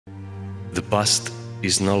The past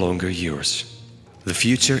is no longer yours. The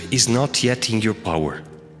future is not yet in your power.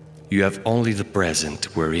 You have only the present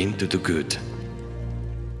wherein to do good.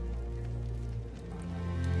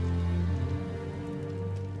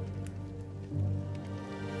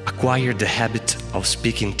 Acquire the habit of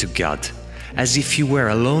speaking to God as if you were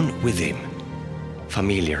alone with Him,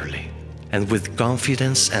 familiarly and with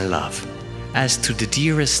confidence and love, as to the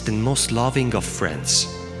dearest and most loving of friends.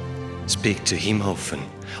 Speak to Him often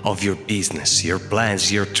of your business, your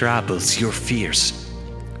plans, your troubles, your fears,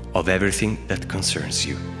 of everything that concerns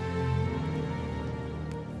you.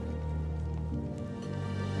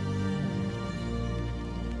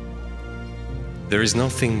 There is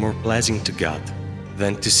nothing more pleasing to God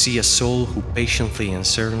than to see a soul who patiently and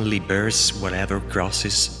certainly bears whatever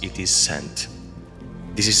crosses it is sent.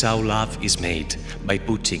 This is how love is made, by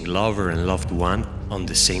putting lover and loved one on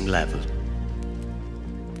the same level.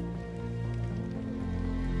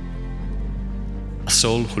 A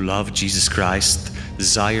soul who loves Jesus Christ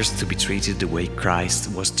desires to be treated the way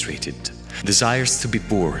Christ was treated, desires to be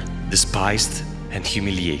poor, despised, and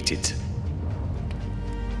humiliated.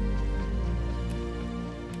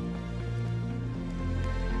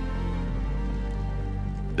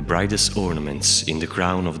 The brightest ornaments in the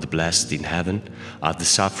crown of the blessed in heaven are the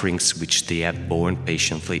sufferings which they have borne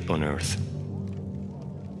patiently on earth.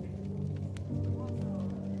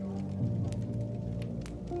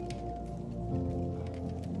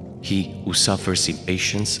 He who suffers in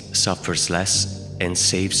patience suffers less and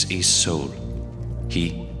saves his soul.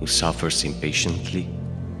 He who suffers impatiently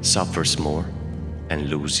suffers more and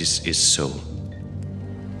loses his soul.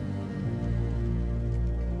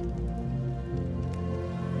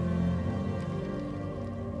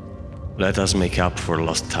 Let us make up for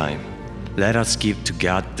lost time. Let us give to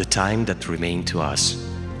God the time that remains to us.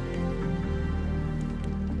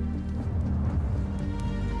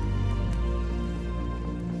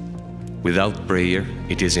 Without prayer,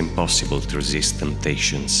 it is impossible to resist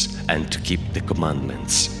temptations and to keep the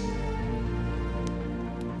commandments.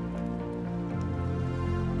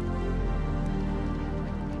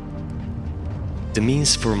 The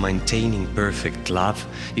means for maintaining perfect love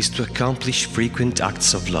is to accomplish frequent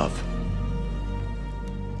acts of love.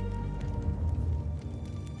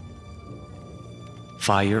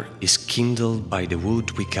 Fire is kindled by the wood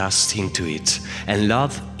we cast into it, and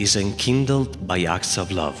love is enkindled by acts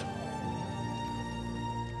of love.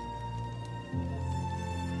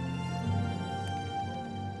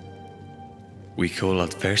 We call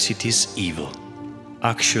adversities evil.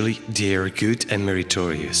 Actually, they are good and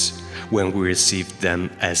meritorious when we receive them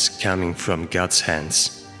as coming from God's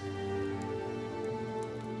hands.